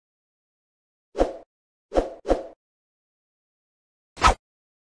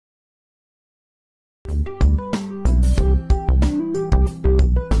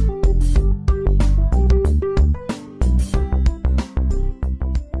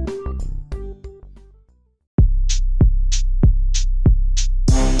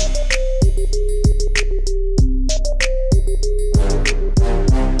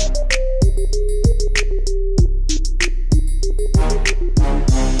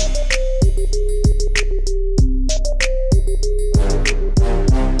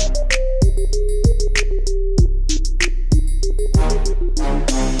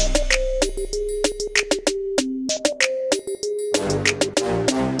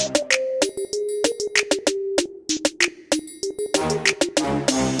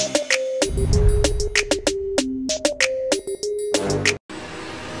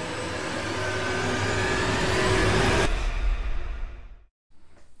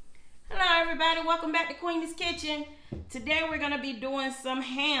everybody, welcome back to Queenie's Kitchen. Today we're going to be doing some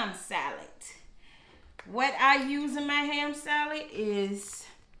ham salad. What I use in my ham salad is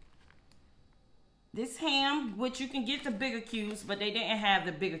this ham, which you can get the bigger cubes, but they didn't have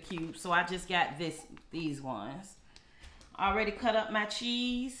the bigger cubes, so I just got these ones. I already cut up my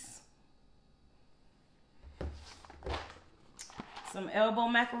cheese. Some elbow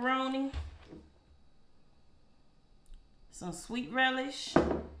macaroni. Some sweet relish.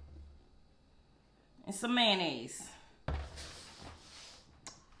 And some mayonnaise.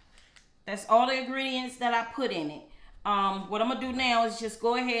 That's all the ingredients that I put in it. What I'm going to do now is just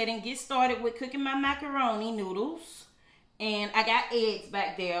go ahead and get started with cooking my macaroni noodles. And I got eggs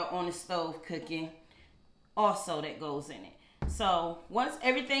back there on the stove cooking also that goes in it. So once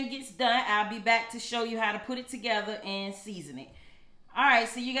everything gets done, I'll be back to show you how to put it together and season it. Alright,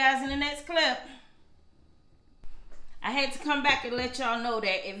 see you guys in the next clip. I had to come back and let y'all know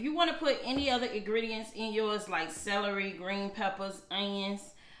that if you want to put any other ingredients in yours, like celery, green peppers, onions,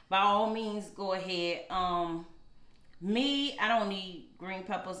 by all means, go ahead. Me, I don't need green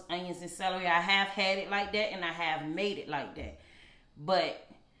peppers, onions, and celery. I have had it like that, and I have made it like that. But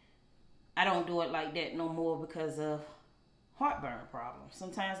I don't do it like that no more because of heartburn problems.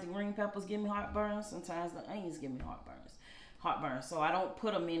 Sometimes the green peppers give me heartburn. Sometimes the onions give me heartburn. So I don't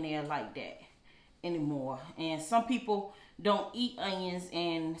put them in there like that anymore. And some people don't eat onions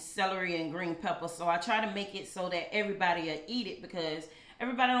and celery and green peppers, so I try to make it so that everybody will eat it, because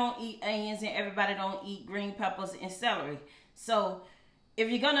everybody don't eat onions and everybody don't eat green peppers and celery. So if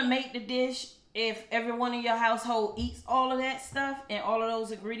you're gonna make the dish, if everyone in your household eats all of that stuff and all of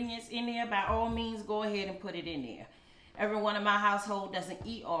those ingredients in there, by all means go ahead and put it in there. Everyone in my household doesn't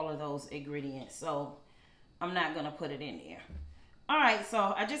eat all of those ingredients, so I'm not gonna put it in there. Alright,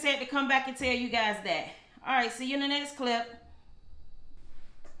 so I just had to come back and tell you guys that. Alright, see you in the next clip.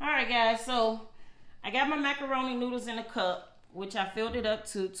 Alright guys, so I got my macaroni noodles in a cup, which I filled it up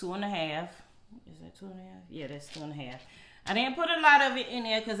to 2.5. Is that 2.5? Yeah, that's 2.5. I didn't put a lot of it in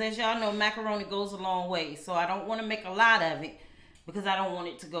there because, as y'all know, macaroni goes a long way. So I don't want to make a lot of it because I don't want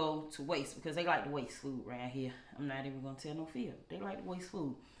it to go to waste, because they like to waste food around here. I'm not even going to tell no fib. They like to waste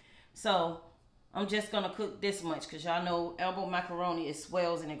food. So I'm just going to cook this much because y'all know elbow macaroni, it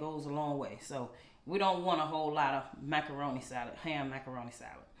swells and it goes a long way. So we don't want a whole lot of macaroni salad, ham macaroni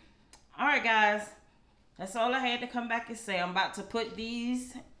salad. Alright guys, that's all I had to come back and say. I'm about to put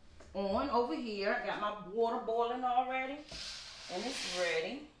these on over here. I got my water boiling already and it's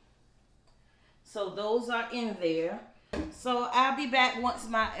ready. So those are in there. So I'll be back once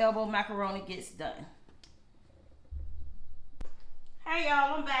my elbow macaroni gets done. Hey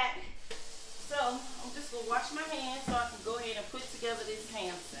y'all, I'm back. So I'm just going to wash my hands so I can go ahead and put together this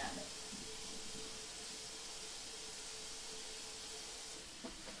ham salad.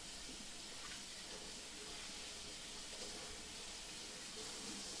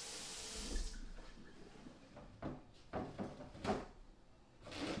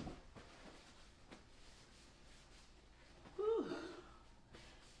 Whew.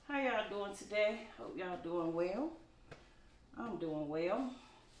 How y'all doing today? Hope y'all doing well. I'm doing well.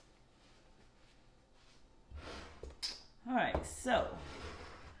 Alright, so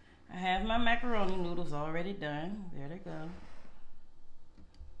I have my macaroni noodles already done. There they go.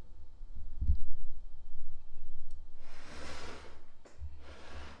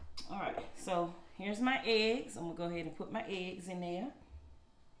 Alright, so here's my eggs. I'm going to go ahead and put my eggs in there.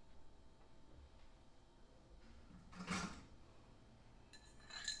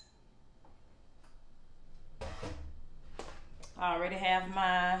 I already have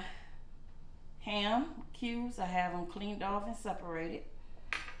my ham cubes. I have them cleaned off and separated.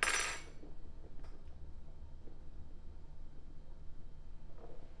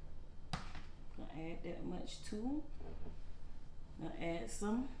 Gonna add that much too. Gonna add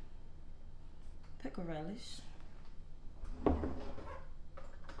some pickle relish.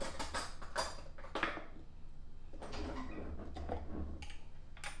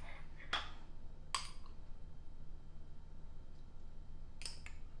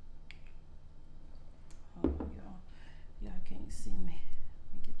 See me.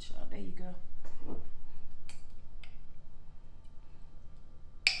 Let me get y'all. There you go.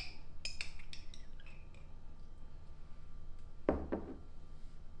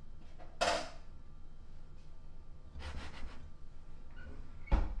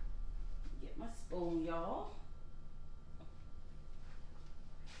 Get my spoon, y'all.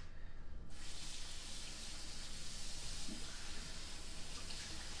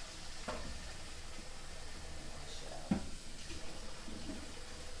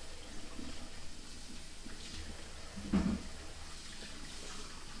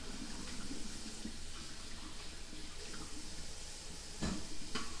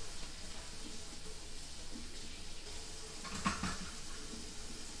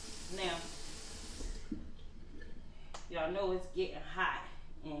 y'all know it's getting hot,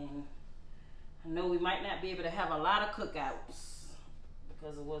 and I know we might not be able to have a lot of cookouts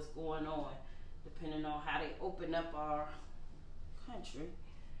because of what's going on, depending on how they open up our country.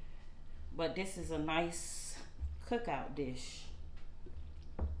 But this is a nice cookout dish.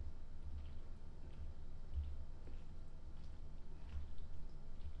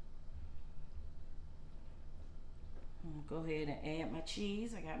 Go ahead and add my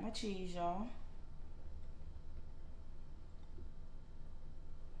cheese. I got my cheese, y'all.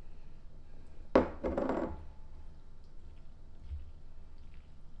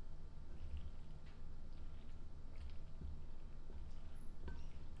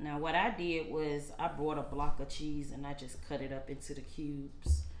 Now what I did was I bought a block of cheese and I just cut it up into the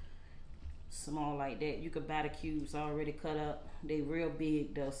cubes. Small like that. You could buy the cubes already cut up. They real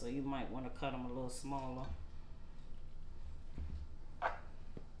big though, so you might want to cut them a little smaller.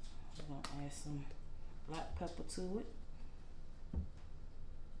 I'm gonna add some black pepper to it.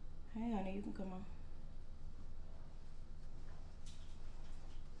 Hey honey, you can come on.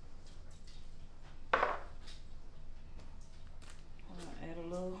 I'm gonna add a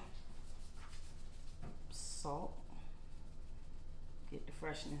little salt. Get the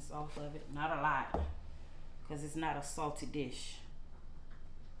freshness off of it. Not a lot, because it's not a salty dish.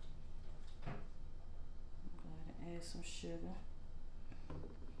 Go ahead and add some sugar.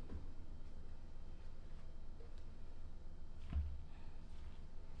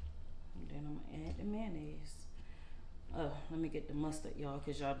 Then I'm gonna add the mayonnaise. Oh, let me get the mustard, y'all,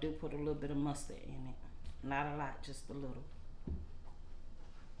 because y'all do put a little bit of mustard in it. Not a lot, just a little.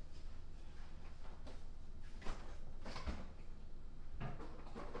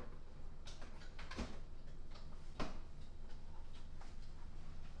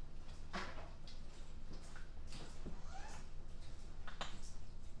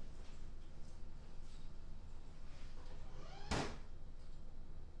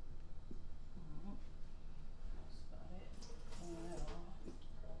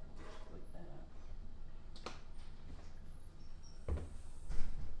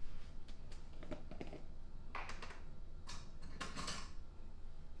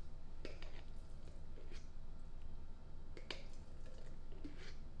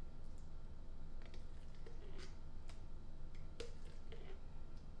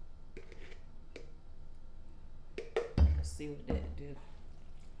 See what that do.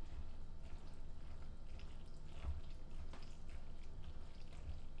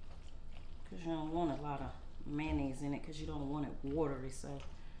 Because you don't want a lot of mayonnaise in it, because you don't want it watery, so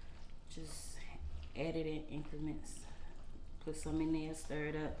just add it in increments. Put some in there, stir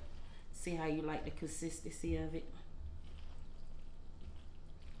it up, see how you like the consistency of it.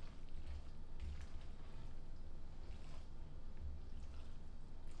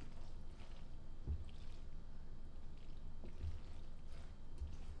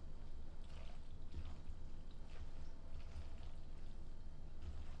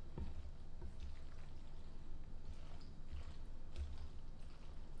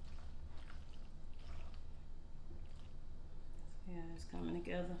 Yeah, it's coming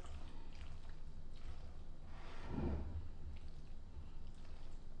together.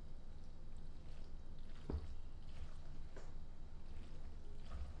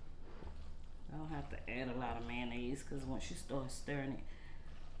 I don't have to add a lot of mayonnaise, because once you start stirring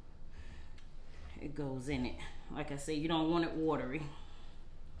it, it goes in it. Like I said, you don't want it watery.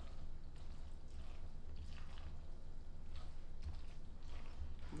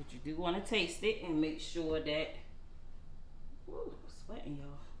 But you do want to taste it and make sure that, woo, I'm sweating,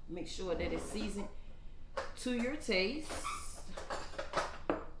 y'all. Make sure that it's seasoned to your taste.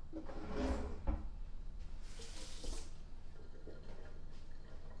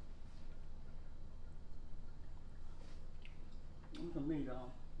 Look at me,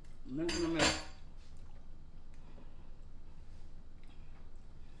 y'all. Look at me.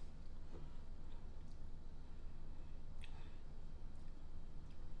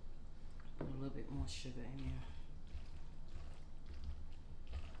 Put a little bit more sugar in there.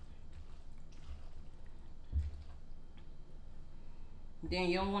 Then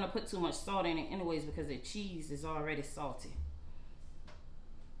you don't want to put too much salt in it anyways, because the cheese is already salty.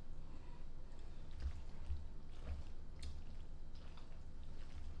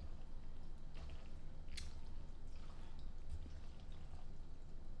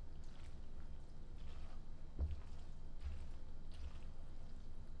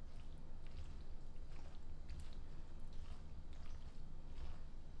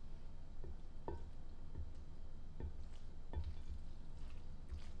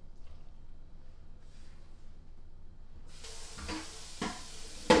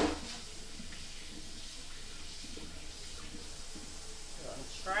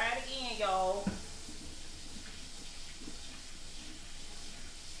 y'all.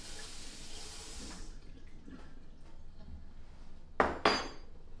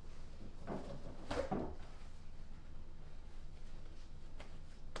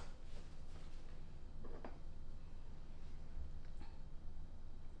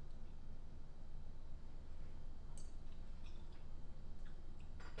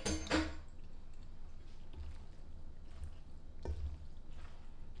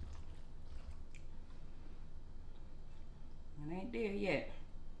 It ain't there yet.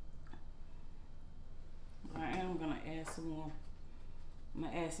 I am gonna add some more. I'm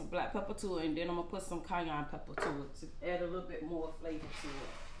gonna add some black pepper to it, and then I'm gonna put some cayenne pepper to it to add a little bit more flavor to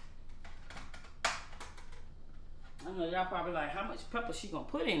it. I know y'all probably like, how much pepper she gonna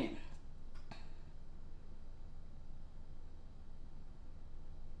put in it?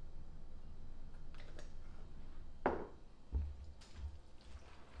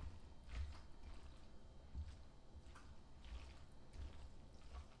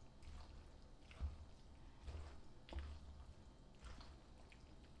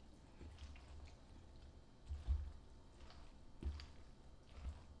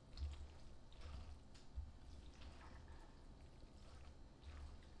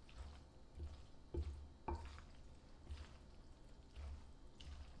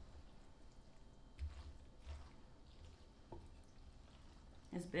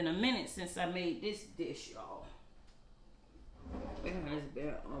 It's been a minute since I made this dish, y'all. It has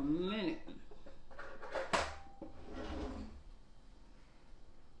been a minute.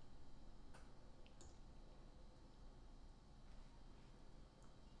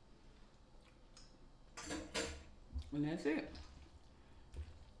 And that's it.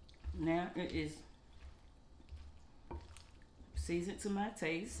 Now it is seasoned to my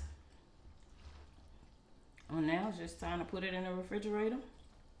taste. And now it's just time to put it in the refrigerator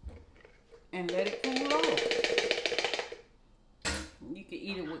and let it cool off. You can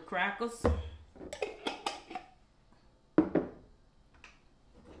eat it with crackers.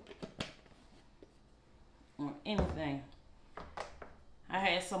 Or anything. I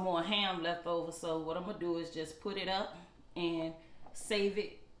had some more ham left over, so what I'm gonna do is just put it up and save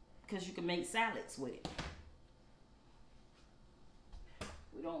it, because you can make salads with it.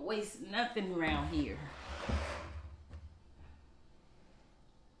 We don't waste nothing around here.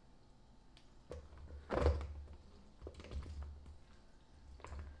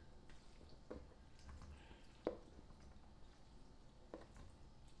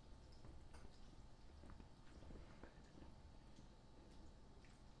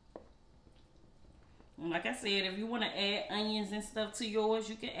 Like I said, if you want to add onions and stuff to yours,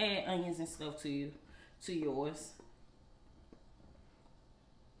 you can add onions and stuff to yours.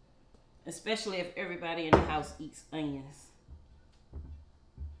 Especially if everybody in the house eats onions.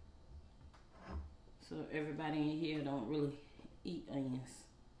 So everybody in here don't really eat onions.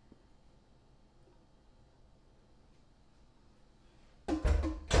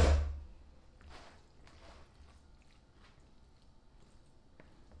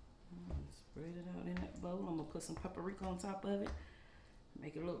 Spread it out in that bowl. I'm gonna put some paprika on top of it.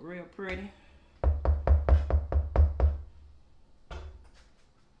 Make it look real pretty.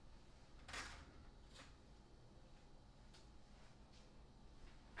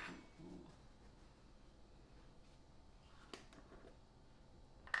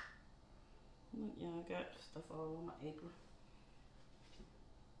 Look, yeah, I got stuff all on my apron.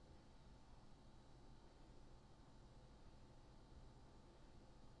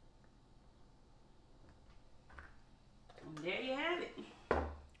 And there you have it.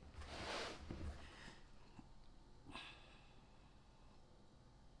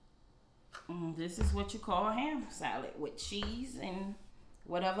 This is what you call a ham salad with cheese and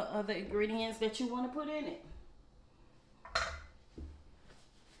whatever other ingredients that you want to put in it.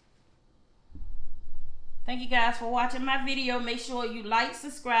 Thank you guys for watching my video. Make sure you like,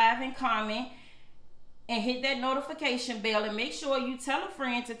 subscribe, and comment. And hit that notification bell. And make sure you tell a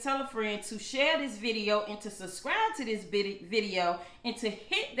friend to share this video and to subscribe to this video. And to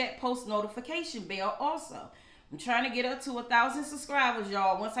hit that post notification bell also. I'm trying to get up to 1,000 subscribers,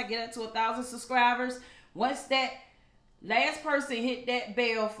 y'all. Once I get up to 1,000 subscribers, once that last person hit that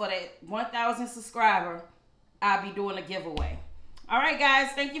bell for that 1,000 subscriber, I'll be doing a giveaway. All right,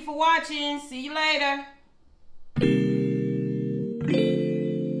 guys. Thank you for watching. See you later.